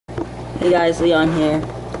Hey guys, Leon here,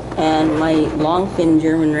 and my long-fin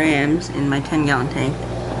German rams in my 10-gallon tank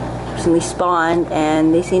recently spawned,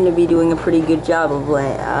 and they seem to be doing a pretty good job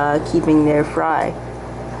of keeping their fry.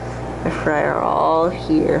 Their fry are all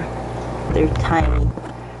here. They're tiny.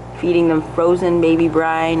 Feeding them frozen baby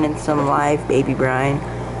brine and some live baby brine.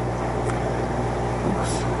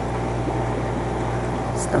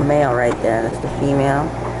 It's the male right there, that's the female.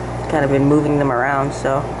 Kind of been moving them around,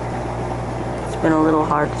 so been a little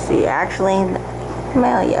hard to see. Actually,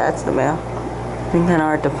 male, yeah, that's the male. It's been kind of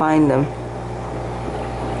hard to find them.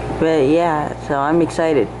 But yeah, so I'm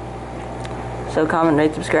excited. So comment,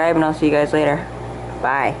 rate, subscribe, and I'll see you guys later.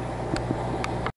 Bye.